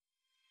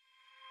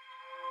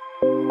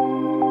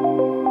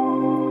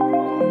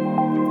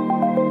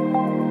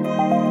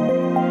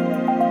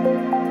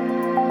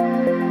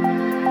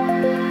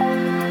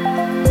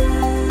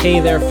Hey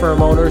there,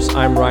 firm owners.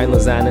 I'm Ryan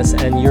Lazanis,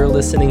 and you're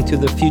listening to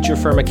the Future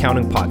Firm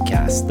Accounting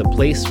Podcast, the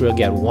place where you'll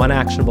get one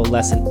actionable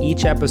lesson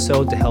each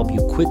episode to help you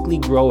quickly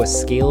grow a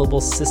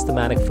scalable,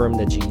 systematic firm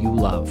that you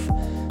love.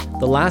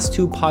 The last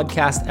two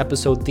podcast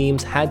episode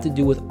themes had to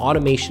do with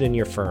automation in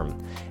your firm.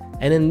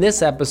 And in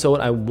this episode,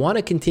 I want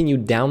to continue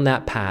down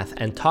that path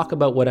and talk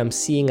about what I'm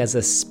seeing as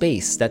a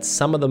space that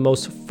some of the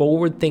most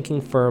forward-thinking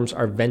firms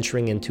are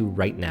venturing into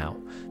right now: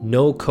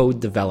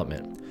 no-code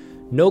development.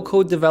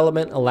 No-code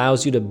development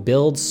allows you to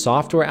build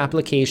software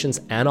applications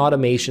and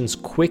automations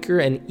quicker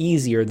and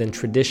easier than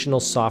traditional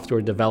software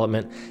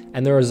development,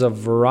 and there is a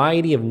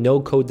variety of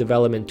no-code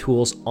development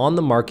tools on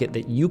the market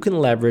that you can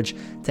leverage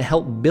to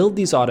help build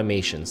these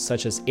automations,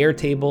 such as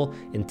Airtable,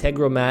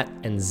 Integromat,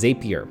 and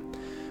Zapier.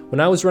 When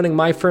I was running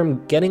my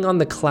firm, getting on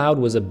the cloud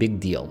was a big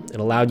deal.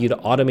 It allowed you to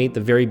automate the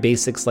very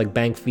basics like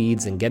bank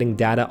feeds and getting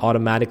data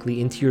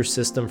automatically into your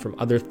system from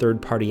other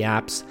third-party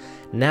apps.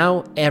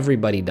 Now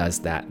everybody does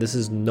that. This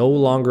is no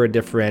longer a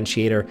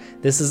differentiator.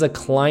 This is a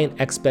client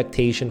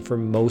expectation for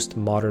most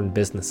modern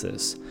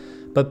businesses.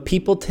 But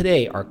people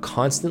today are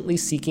constantly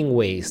seeking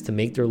ways to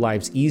make their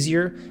lives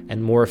easier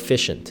and more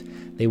efficient.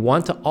 They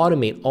want to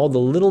automate all the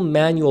little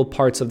manual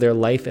parts of their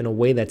life in a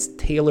way that's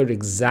tailored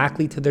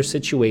exactly to their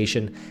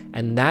situation,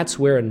 and that's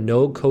where a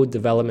no-code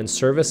development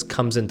service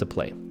comes into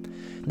play.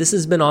 This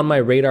has been on my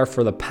radar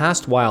for the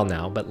past while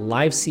now, but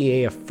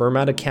LiveCA, a firm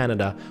out of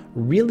Canada,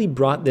 really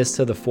brought this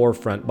to the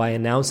forefront by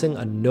announcing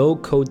a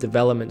no-code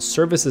development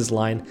services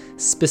line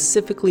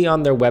specifically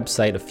on their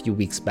website a few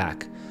weeks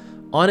back.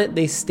 On it,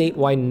 they state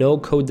why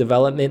no-code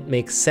development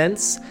makes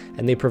sense,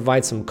 and they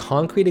provide some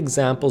concrete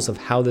examples of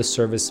how this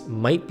service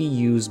might be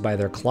used by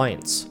their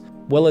clients.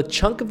 While a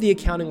chunk of the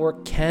accounting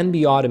work can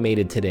be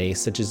automated today,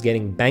 such as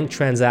getting bank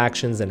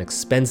transactions and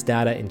expense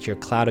data into your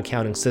cloud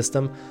accounting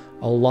system,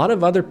 a lot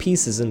of other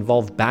pieces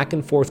involve back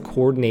and forth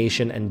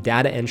coordination and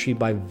data entry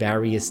by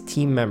various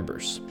team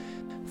members.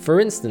 For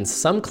instance,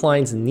 some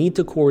clients need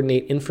to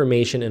coordinate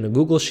information in a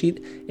Google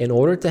Sheet in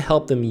order to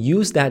help them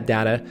use that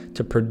data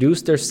to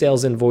produce their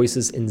sales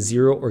invoices in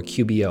Xero or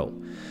QBO.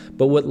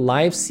 But what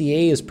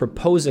LiveCA is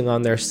proposing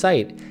on their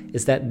site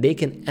is that they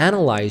can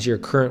analyze your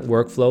current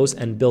workflows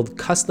and build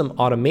custom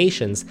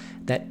automations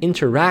that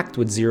interact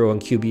with Xero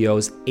and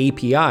QBO's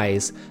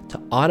APIs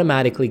to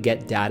automatically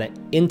get data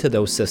into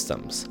those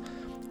systems.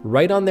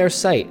 Right on their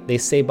site, they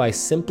say by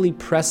simply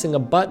pressing a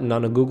button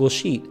on a Google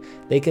Sheet,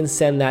 they can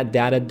send that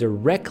data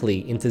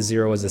directly into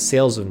Xero as a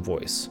sales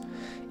invoice.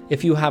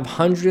 If you have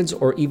hundreds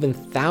or even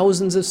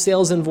thousands of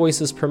sales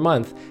invoices per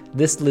month,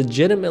 this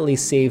legitimately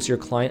saves your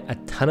client a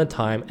ton of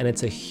time, and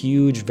it's a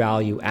huge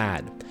value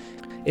add.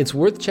 It's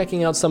worth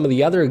checking out some of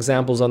the other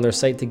examples on their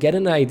site to get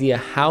an idea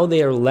how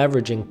they are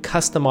leveraging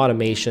custom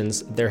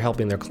automations they're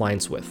helping their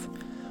clients with.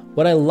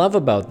 What I love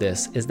about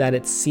this is that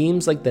it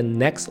seems like the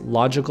next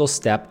logical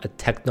step a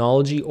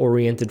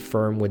technology-oriented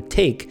firm would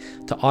take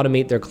to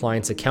automate their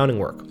clients' accounting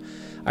work.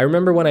 I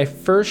remember when I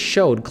first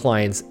showed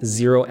clients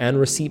Xero and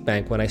Receipt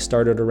Bank when I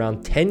started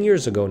around 10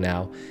 years ago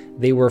now,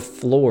 they were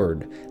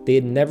floored. They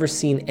had never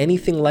seen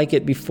anything like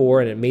it before,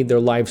 and it made their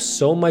lives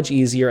so much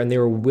easier, and they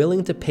were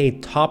willing to pay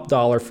top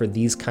dollar for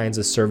these kinds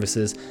of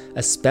services,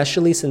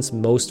 especially since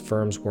most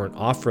firms weren't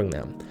offering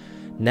them.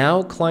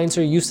 Now clients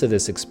are used to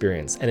this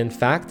experience, and in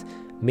fact,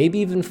 maybe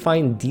even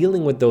find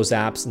dealing with those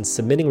apps and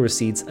submitting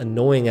receipts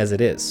annoying as it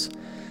is.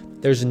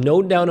 There's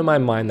no doubt in my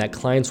mind that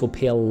clients will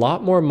pay a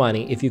lot more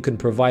money if you can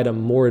provide a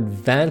more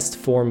advanced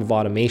form of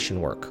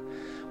automation work.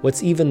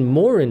 What's even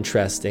more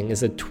interesting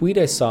is a tweet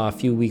I saw a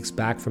few weeks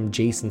back from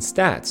Jason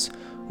Statz,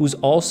 who's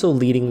also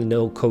leading the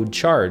no-code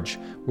charge,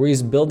 where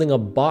he's building a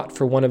bot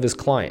for one of his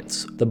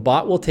clients. The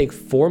bot will take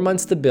 4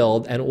 months to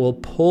build, and it will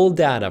pull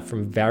data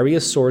from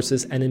various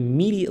sources and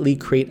immediately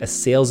create a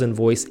sales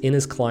invoice in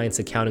his client's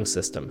accounting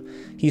system.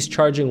 He's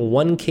charging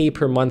 $1,000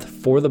 per month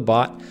for the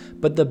bot,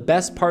 but the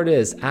best part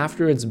is,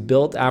 after it's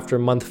built after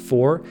month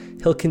 4,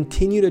 he'll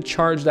continue to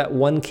charge that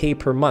 $1,000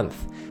 per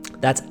month.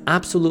 That's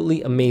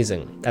absolutely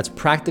amazing. That's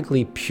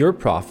practically pure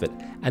profit.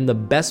 And the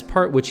best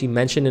part, which he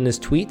mentioned in his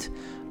tweet,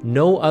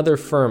 no other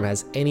firm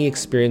has any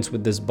experience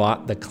with this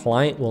bot. The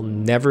client will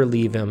never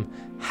leave him.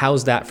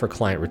 How's that for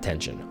client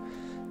retention?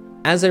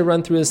 As I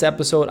run through this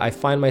episode, I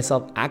find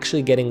myself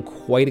actually getting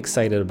quite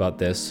excited about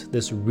this.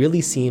 This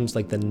really seems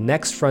like the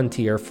next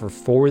frontier for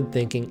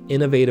forward-thinking,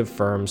 innovative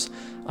firms.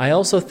 I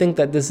also think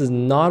that this is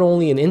not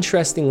only an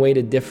interesting way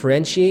to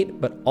differentiate,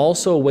 but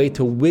also a way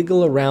to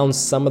wiggle around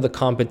some of the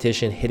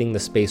competition hitting the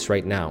space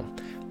right now.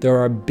 There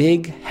are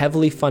big,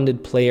 heavily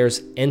funded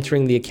players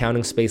entering the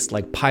accounting space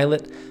like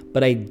Pilot,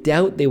 but I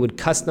doubt they would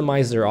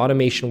customize their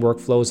automation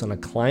workflows on a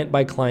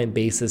client-by-client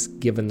basis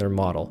given their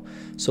model.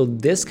 So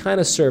this kind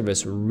of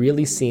service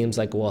really seems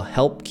like it will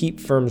help keep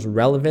firms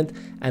relevant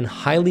and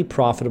highly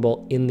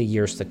profitable in the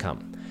years to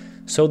come.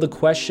 So the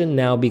question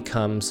now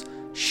becomes,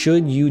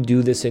 should you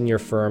do this in your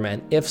firm?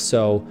 And if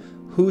so,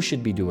 who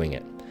should be doing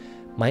it?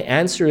 My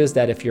answer is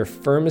that if your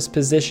firm is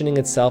positioning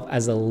itself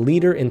as a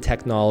leader in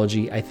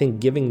technology, I think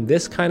giving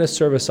this kind of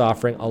service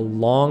offering a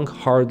long,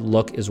 hard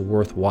look is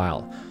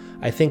worthwhile.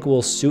 I think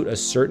will suit a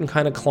certain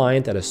kind of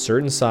client at a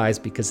certain size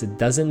because it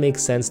doesn't make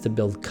sense to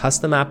build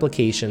custom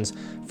applications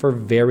for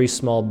very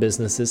small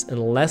businesses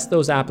unless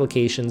those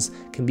applications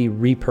can be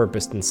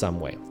repurposed in some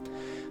way.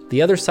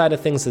 The other side of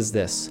things is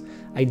this.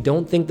 I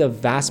don't think the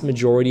vast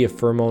majority of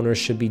firm owners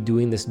should be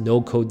doing this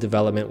no-code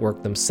development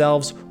work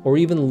themselves or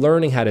even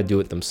learning how to do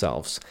it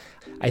themselves.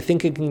 I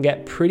think it can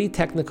get pretty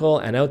technical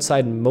and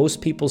outside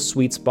most people's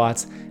sweet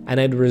spots,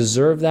 and I'd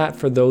reserve that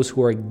for those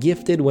who are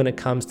gifted when it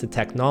comes to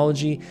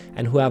technology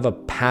and who have a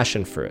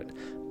passion for it.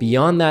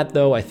 Beyond that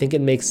though, I think it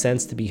makes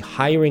sense to be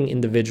hiring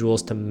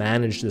individuals to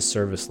manage this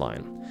service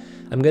line.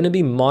 I'm going to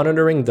be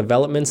monitoring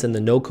developments in the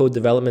no-code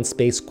development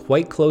space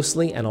quite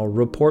closely, and I'll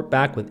report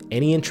back with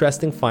any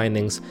interesting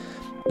findings.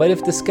 But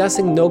if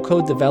discussing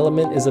no-code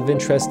development is of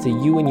interest to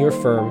you and your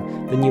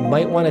firm, then you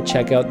might want to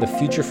check out the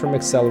Future Firm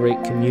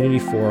Accelerate community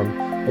forum,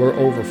 where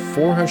over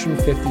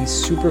 450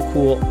 super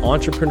cool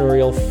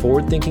entrepreneurial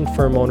forward-thinking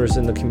firm owners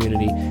in the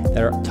community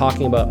that are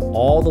talking about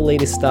all the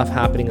latest stuff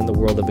happening in the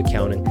world of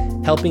accounting,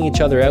 helping each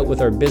other out with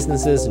our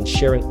businesses and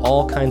sharing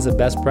all kinds of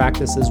best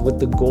practices with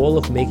the goal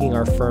of making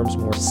our firms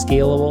more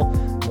scalable,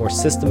 more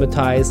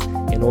systematized,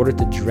 in order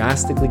to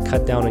drastically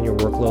cut down on your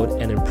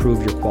workload and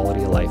improve your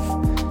quality of life.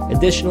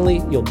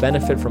 Additionally, you'll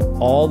benefit from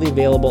all the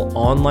available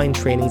online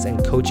trainings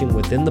and coaching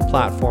within the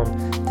platform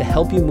to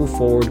help you move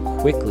forward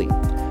quickly.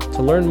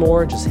 To learn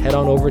more, just head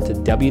on over to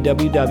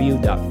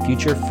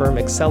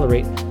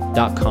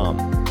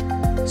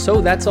www.futurefirmaccelerate.com.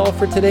 So that's all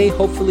for today.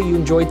 Hopefully you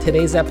enjoyed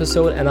today's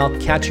episode, and I'll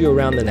catch you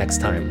around the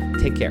next time.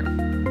 Take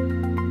care.